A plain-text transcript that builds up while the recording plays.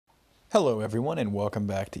Hello, everyone, and welcome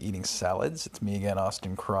back to Eating Salads. It's me again,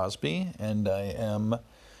 Austin Crosby, and I am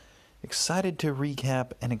excited to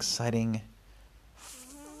recap an exciting,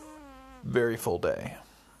 very full day.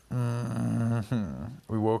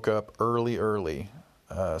 We woke up early,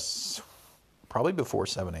 probably before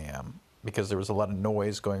 7 a.m., because there was a lot of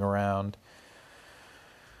noise going around.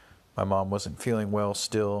 My mom wasn't feeling well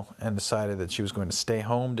still and decided that she was going to stay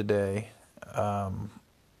home today.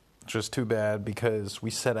 Which was too bad because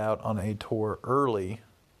we set out on a tour early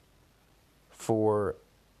for,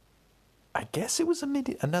 I guess it was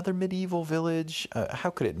another medieval village.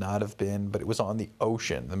 How could it not have been? But it was on the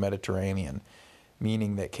ocean, the Mediterranean,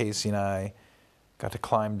 meaning that Casey and I got to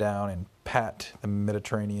climb down and pat the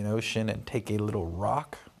Mediterranean Ocean and take a little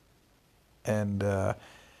rock and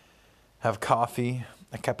have coffee,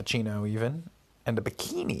 a cappuccino even, and a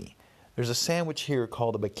bikini. There's a sandwich here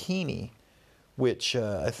called a bikini, which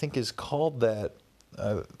I think is called that.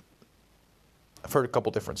 I've heard a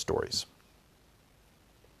couple different stories.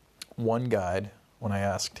 One guide, when I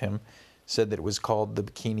asked him, said that it was called the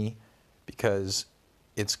bikini because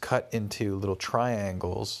it's cut into little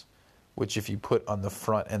triangles, which if you put on the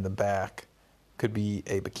front and the back could be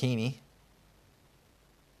a bikini.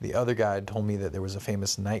 The other guide told me that there was a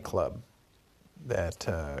famous nightclub that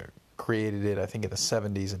created it, I think in the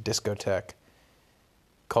 70s, a discotheque,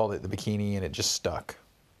 called it the bikini, and it just stuck.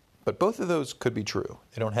 But both of those could be true.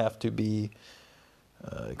 They don't have to be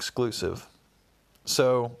exclusive.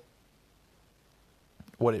 So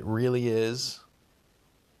what it really is,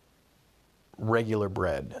 regular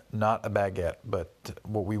bread, not a baguette, but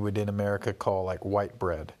what we would in America call like white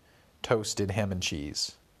bread, toasted ham and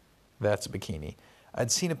cheese. That's a bikini. I'd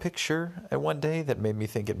seen a picture at one day that made me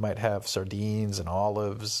think it might have sardines and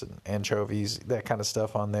olives and anchovies, that kind of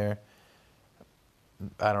stuff on there.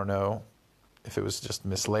 I don't know if it was just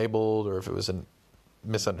mislabeled or if it was a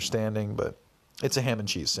misunderstanding, but it's a ham and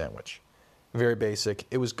cheese sandwich. Very basic.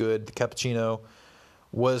 It was good. The cappuccino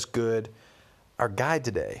was good. Our guide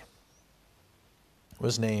today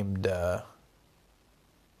was named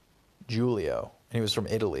Giulio, and he was from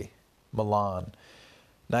Italy, Milan.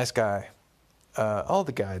 Nice guy. All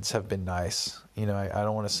the guides have been nice. You know, I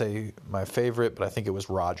don't want to say my favorite, but I think it was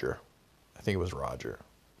Roger.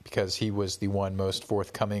 Because he was the one most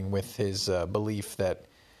forthcoming with his belief that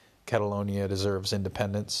Catalonia deserves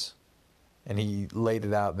independence. And he laid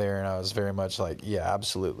it out there, and I was very much like, yeah,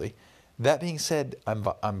 absolutely. That being said,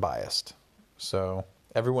 I'm biased. So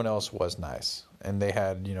everyone else was nice. And they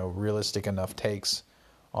had, realistic enough takes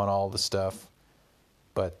on all the stuff.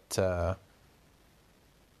 But I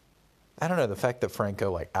don't know, the fact that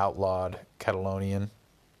Franco outlawed Catalonian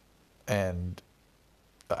and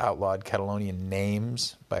outlawed Catalonian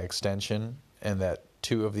names by extension, and that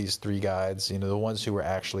two of these three guides, the ones who were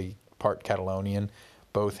actually part Catalonian,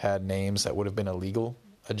 both had names that would have been illegal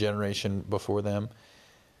a generation before them.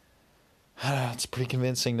 It's pretty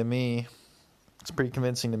convincing to me.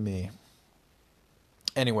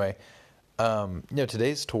 Anyway,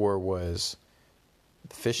 today's tour was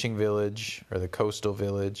the fishing village, or the coastal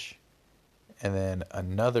village, and then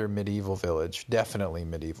another medieval village, definitely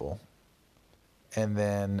medieval. And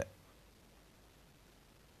then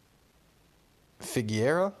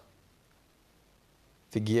Figueira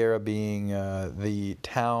being the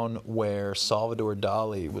town where Salvador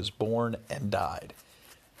Dali was born and died.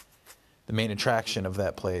 The main attraction of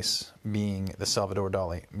that place being the Salvador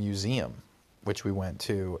Dali Museum, which we went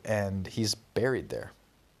to, and he's buried there.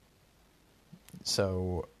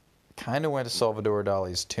 So, kind of went to Salvador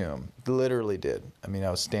Dali's tomb. Literally did. I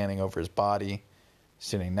was standing over his body,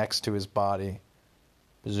 sitting next to his body,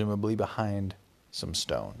 presumably behind some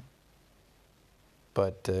stone.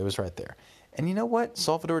 But it was right there. And you know what?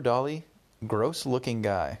 Salvador Dali, gross-looking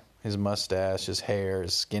guy. His mustache, his hair,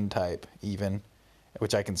 his skin type even,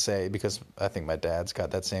 which I can say because I think my dad's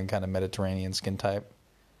got that same kind of Mediterranean skin type.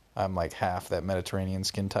 I'm like half that Mediterranean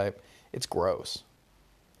skin type. It's gross.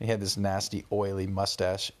 He had this nasty, oily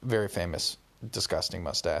mustache. Very famous, disgusting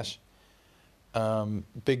mustache.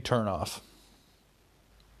 Big turnoff.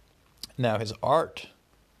 Now, his art,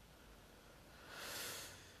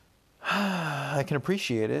 I can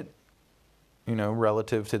appreciate it,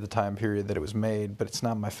 relative to the time period that it was made, but it's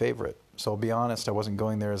not my favorite. So I'll be honest, I wasn't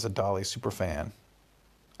going there as a Dali super fan.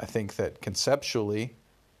 I think that conceptually,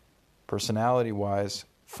 personality-wise,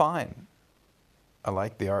 fine. I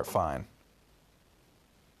like the art fine.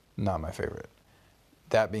 Not my favorite.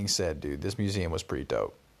 That being said, dude, this museum was pretty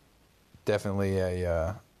dope. Definitely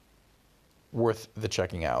a worth the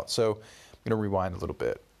checking out. So I'm going to rewind a little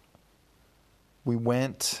bit. We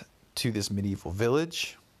went to this medieval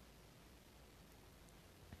village,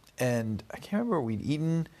 and I can't remember what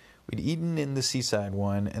we'd We'd eaten in the seaside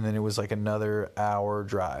one, and then it was like another hour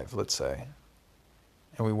drive, let's say.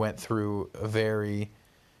 And we went through a very,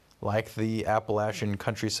 like the Appalachian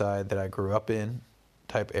countryside that I grew up in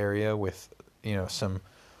type area with, some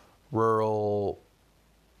rural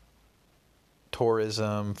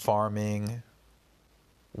tourism, farming,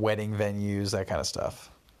 wedding venues, that kind of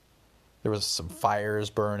stuff. There was some fires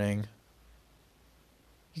burning.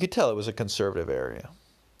 You could tell it was a conservative area.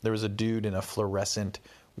 There was a dude in a fluorescent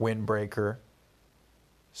windbreaker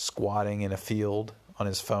squatting in a field on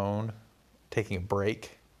his phone, taking a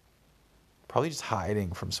break. Probably just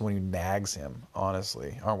hiding from someone who nags him,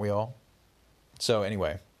 honestly. Aren't we all? So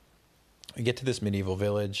anyway, we get to this medieval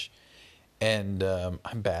village, and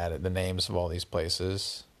I'm bad at the names of all these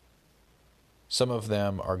places. Some of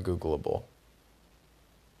them are Googleable.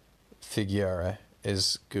 Figueira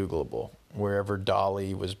is Googleable. Wherever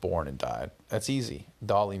Dali was born and died. That's easy.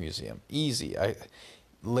 Dali Museum. Easy.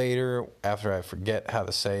 Later, after I forget how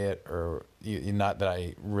to say it, or not that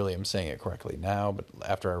I really am saying it correctly now, but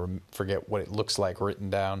after I forget what it looks like written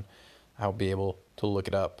down, I'll be able to look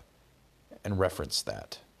it up and reference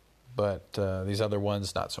that. But these other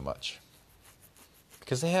ones, not so much.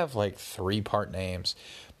 Because they have like 3-part names.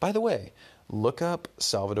 By the way, look up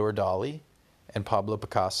Salvador Dali and Pablo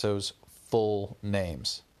Picasso's full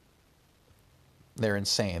names. They're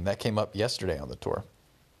insane. That came up yesterday on the tour.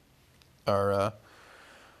 Our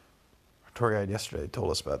tour guide yesterday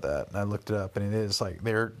told us about that, and I looked it up, and it is like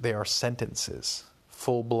they are sentences,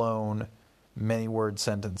 full-blown, many-word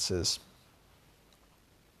sentences.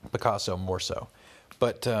 Picasso more so.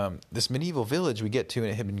 But this medieval village we get to, and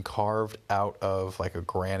it had been carved out of like a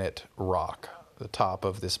granite rock, the top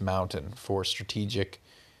of this mountain for strategic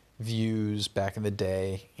views back in the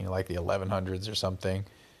day, like the 1100s or something.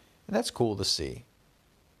 And that's cool to see.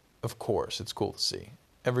 Of course, it's cool to see.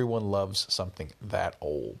 Everyone loves something that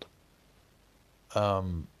old.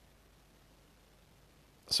 Some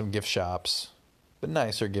gift shops, but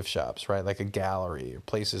nicer gift shops, right? Like a gallery or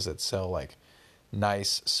places that sell like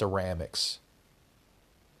nice ceramics.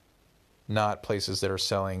 Not places that are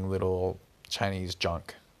selling little Chinese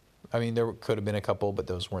junk. I mean, there could have been a couple, but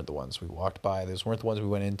those weren't the ones we walked by. Those weren't the ones we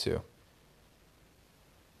went into.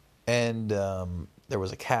 And there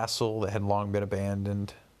was a castle that had long been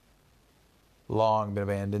abandoned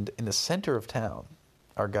in the center of town.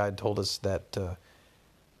 Our guide told us that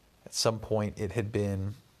at some point it had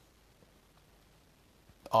been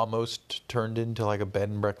almost turned into like a bed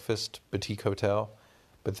and breakfast boutique hotel,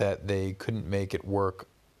 but that they couldn't make it work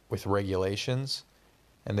with regulations,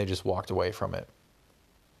 and they just walked away from it.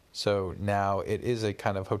 So now it is a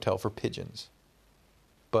kind of hotel for pigeons.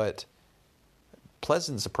 But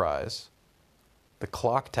pleasant surprise, the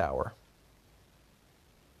clock tower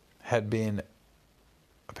had been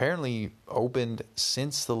apparently opened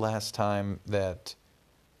since the last time that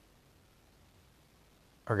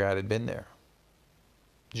our guide had been there.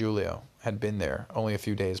 Julio had been there only a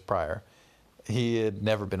few days prior. He had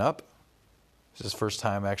never been up. It was his first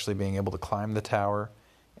time actually being able to climb the tower.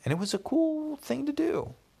 And it was a cool thing to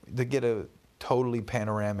do, to get a totally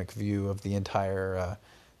panoramic view of the entire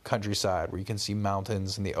countryside, where you can see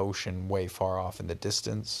mountains and the ocean way far off in the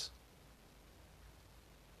distance.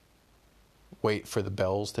 Wait for the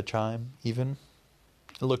bells to chime, even.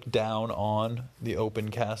 Look down on the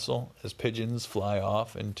open castle as pigeons fly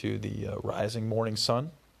off into the rising morning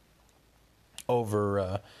sun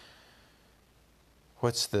over,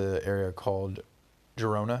 what's the area called?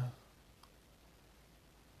 Girona.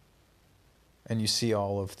 And you see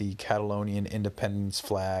all of the Catalonian independence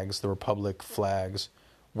flags, the Republic flags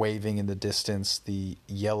waving in the distance, the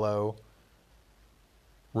yellow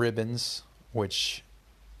ribbons, which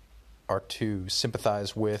are to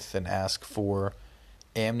sympathize with and ask for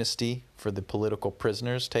amnesty for the political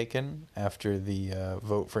prisoners taken after the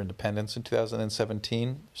vote for independence in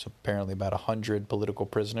 2017. So apparently about 100 political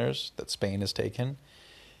prisoners that Spain has taken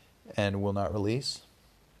and will not release.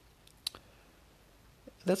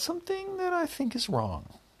 That's something that I think is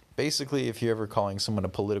wrong. Basically, if you're ever calling someone a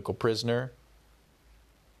political prisoner,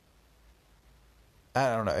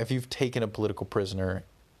 I don't know, if you've taken a political prisoner,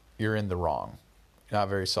 you're in the wrong. You're not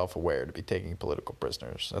very self-aware to be taking political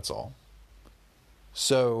prisoners, that's all.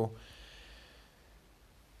 So,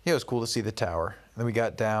 yeah, it was cool to see the tower. Then we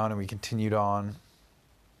got down and we continued on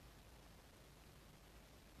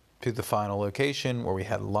to the final location where we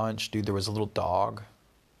had lunch. Dude, there was a little dog,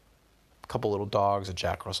 a couple little dogs, a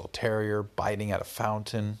Jack Russell Terrier biting at a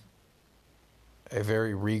fountain, a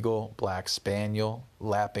very regal black spaniel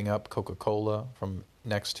lapping up Coca-Cola from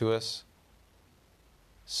next to us,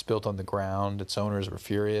 spilt on the ground. Its owners were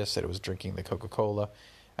furious that it was drinking the Coca-Cola.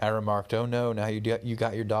 I remarked, "Oh no, now you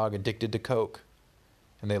got your dog addicted to Coke."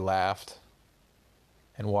 And they laughed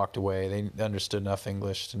and walked away. They understood enough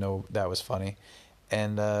English to know that was funny.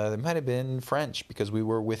 And it might have been French, because we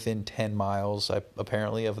were within 10 miles,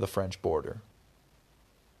 apparently, of the French border.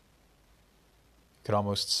 You could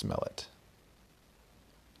almost smell it.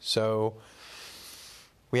 So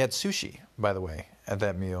we had sushi, by the way, at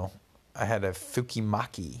that meal. I had a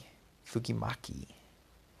fukimaki,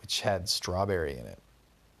 which had strawberry in it.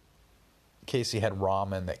 Casey had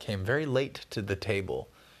ramen that came very late to the table,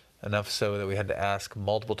 enough so that we had to ask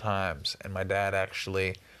multiple times. And my dad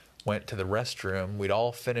actually went to the restroom. We'd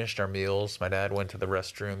all finished our meals. My dad went to the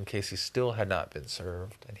restroom. Casey still had not been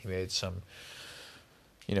served, and he made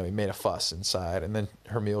he made a fuss inside. And then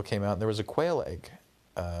her meal came out, and there was a quail egg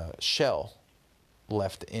shell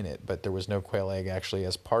left in it, but there was no quail egg actually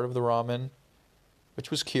as part of the ramen,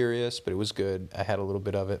 which was curious, but it was good. I had a little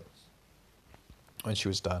bit of it when she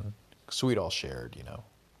was done, so we'd all shared,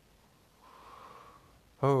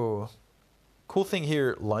 Oh, cool thing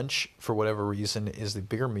here, lunch, for whatever reason, is the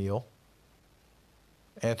bigger meal.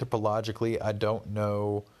 Anthropologically, I don't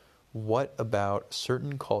know what about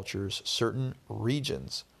certain cultures, certain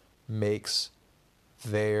regions, makes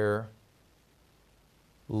their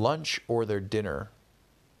lunch or their dinner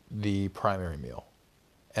the primary meal.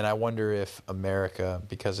 And I wonder if America,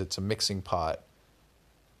 because it's a mixing pot,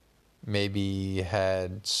 maybe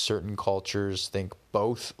had certain cultures think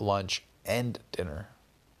both lunch and dinner,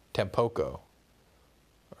 tampoco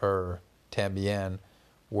or tambien,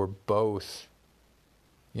 were both,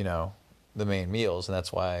 the main meals, and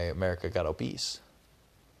that's why America got obese.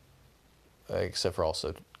 Except for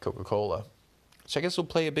also Coca-Cola, which I guess will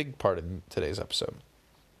play a big part in today's episode.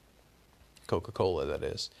 Coca-Cola, that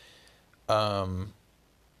is. But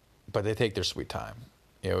they take their sweet time.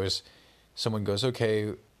 It was, someone goes,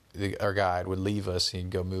 okay, our guide would leave us, he'd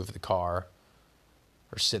go move the car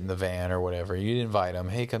or sit in the van or whatever. You'd invite him,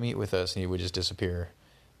 hey, come eat with us, and he would just disappear.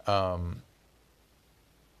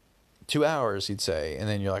 2 hours, he'd say, and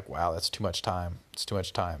then you're like, wow, that's too much time. It's too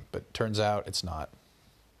much time. But turns out it's not.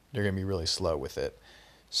 They're going to be really slow with it.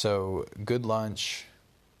 So, good lunch.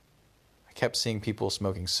 I kept seeing people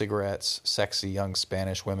smoking cigarettes, sexy young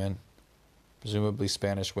Spanish women, presumably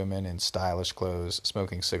Spanish women in stylish clothes,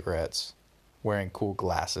 smoking cigarettes, wearing cool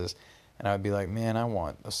glasses. And I would be like, man, I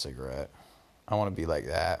want a cigarette. I want to be like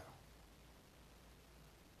that.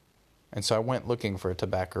 And so I went looking for a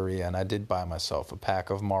tabaceria, and I did buy myself a pack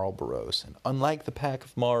of Marlboros. And unlike the pack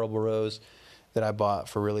of Marlboros that I bought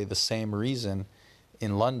for really the same reason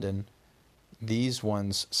in London, these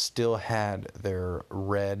ones still had their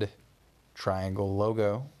red triangle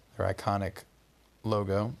logo, their iconic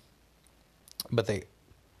logo. But they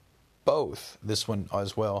both, this one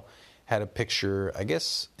as well, had a picture, I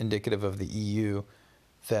guess indicative of the EU,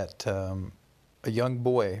 that a young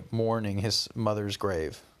boy mourning his mother's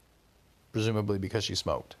grave, presumably because she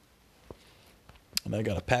smoked. And I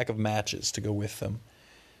got a pack of matches to go with them,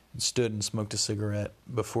 and stood and smoked a cigarette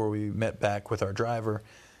before we met back with our driver,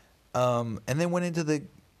 and then went into the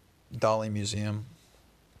Dali Museum.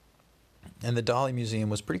 And the Dali Museum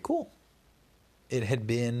was pretty cool. It had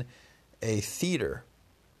been a theater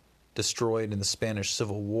destroyed in the Spanish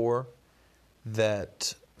Civil War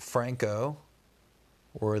that Franco,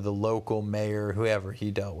 or the local mayor, whoever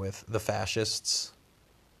he dealt with, the fascists,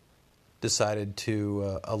 decided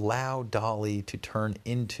to allow Dali to turn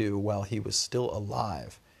into, while he was still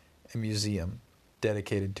alive, a museum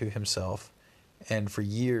dedicated to himself. And for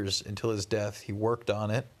years, until his death, he worked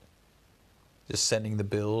on it, just sending the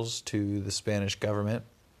bills to the Spanish government,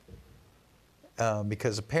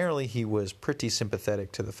 because apparently he was pretty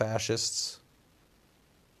sympathetic to the fascists,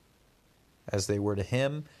 as they were to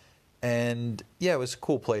him. And yeah, it was a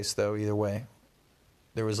cool place, though, either way.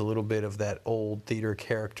 There was a little bit of that old theater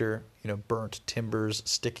character, burnt timbers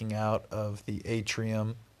sticking out of the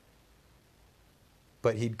atrium.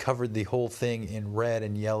 But he'd covered the whole thing in red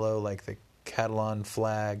and yellow, like the Catalan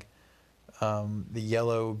flag. The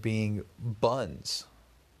yellow being buns,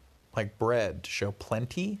 like bread, to show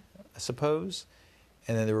plenty, I suppose.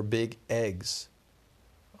 And then there were big eggs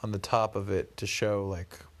on the top of it to show,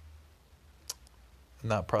 like,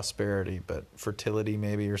 not prosperity, but fertility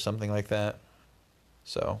maybe, or something like that.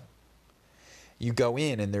 So you go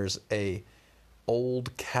in, and there's a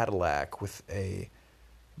old Cadillac with a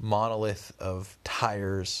monolith of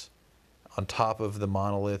tires. On top of the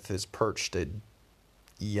monolith is perched a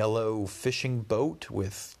yellow fishing boat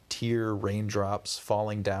with tear raindrops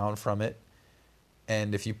falling down from it.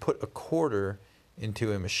 And if you put a quarter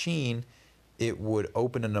into a machine, it would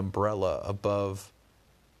open an umbrella above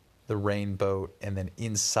the rain boat, and then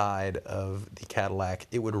inside of the Cadillac,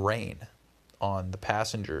 it would rain on the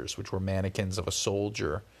passengers, which were mannequins of a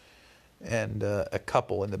soldier and a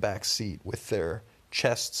couple in the back seat with their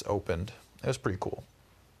chests opened. It was pretty cool.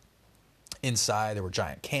 Inside, there were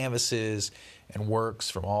giant canvases and works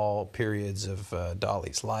from all periods of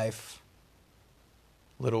Dali's life.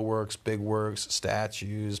 Little works, big works,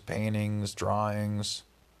 statues, paintings, drawings,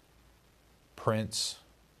 prints,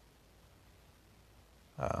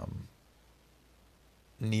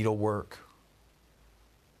 needlework.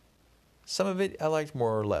 Some of it I liked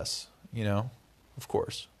more or less, of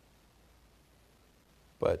course.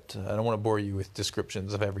 But I don't want to bore you with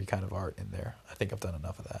descriptions of every kind of art in there. I think I've done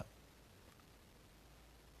enough of that.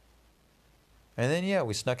 And then,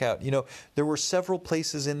 we snuck out. There were several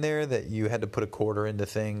places in there that you had to put a quarter into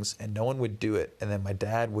things, and no one would do it. And then my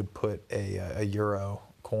dad would put a euro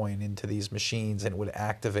coin into these machines, and it would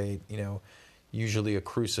activate, usually a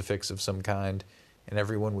crucifix of some kind, and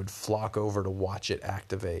everyone would flock over to watch it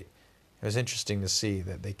activate. It was interesting to see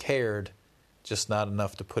that they cared, just not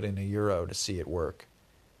enough to put in a euro to see it work.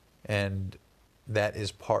 And that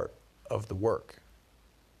is part of the work.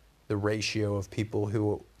 The ratio of people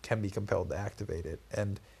who can be compelled to activate it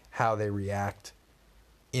and how they react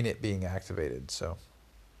in it being activated. So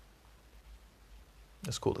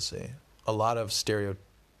it's cool to see. A lot of stereographic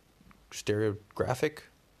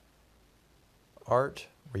art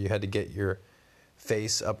where you had to get your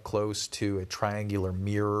face up close to a triangular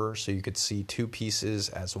mirror so you could see two pieces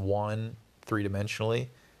as one three-dimensionally.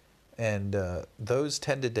 And those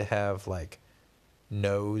tended to have like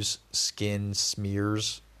nose skin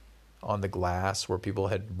smears on the glass where people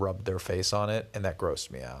had rubbed their face on it, and that grossed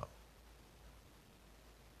me out.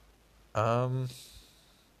 I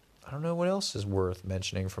don't know what else is worth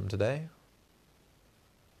mentioning from today.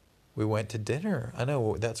 We went to dinner. I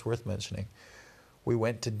know that's worth mentioning. We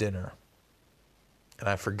went to dinner, and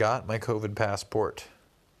I forgot my COVID passport.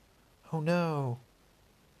 Oh no.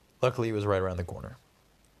 Luckily, it was right around the corner.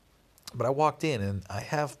 But I walked in, and I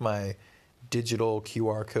have my digital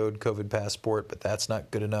QR code COVID passport, but that's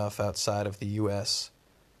not good enough outside of the U.S.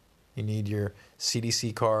 You need your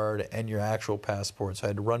CDC card and your actual passport, so I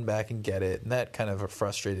had to run back and get it, and that kind of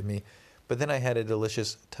frustrated me. But then I had a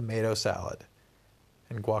delicious tomato salad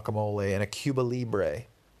and guacamole and a Cuba Libre,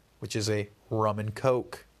 which is a rum and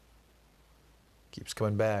Coke. Keeps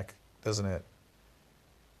coming back, doesn't it?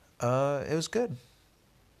 It was good.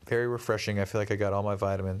 Very refreshing. I feel like I got all my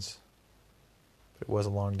vitamins. But it was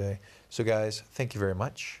a long day. So guys, thank you very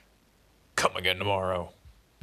much. Come again tomorrow.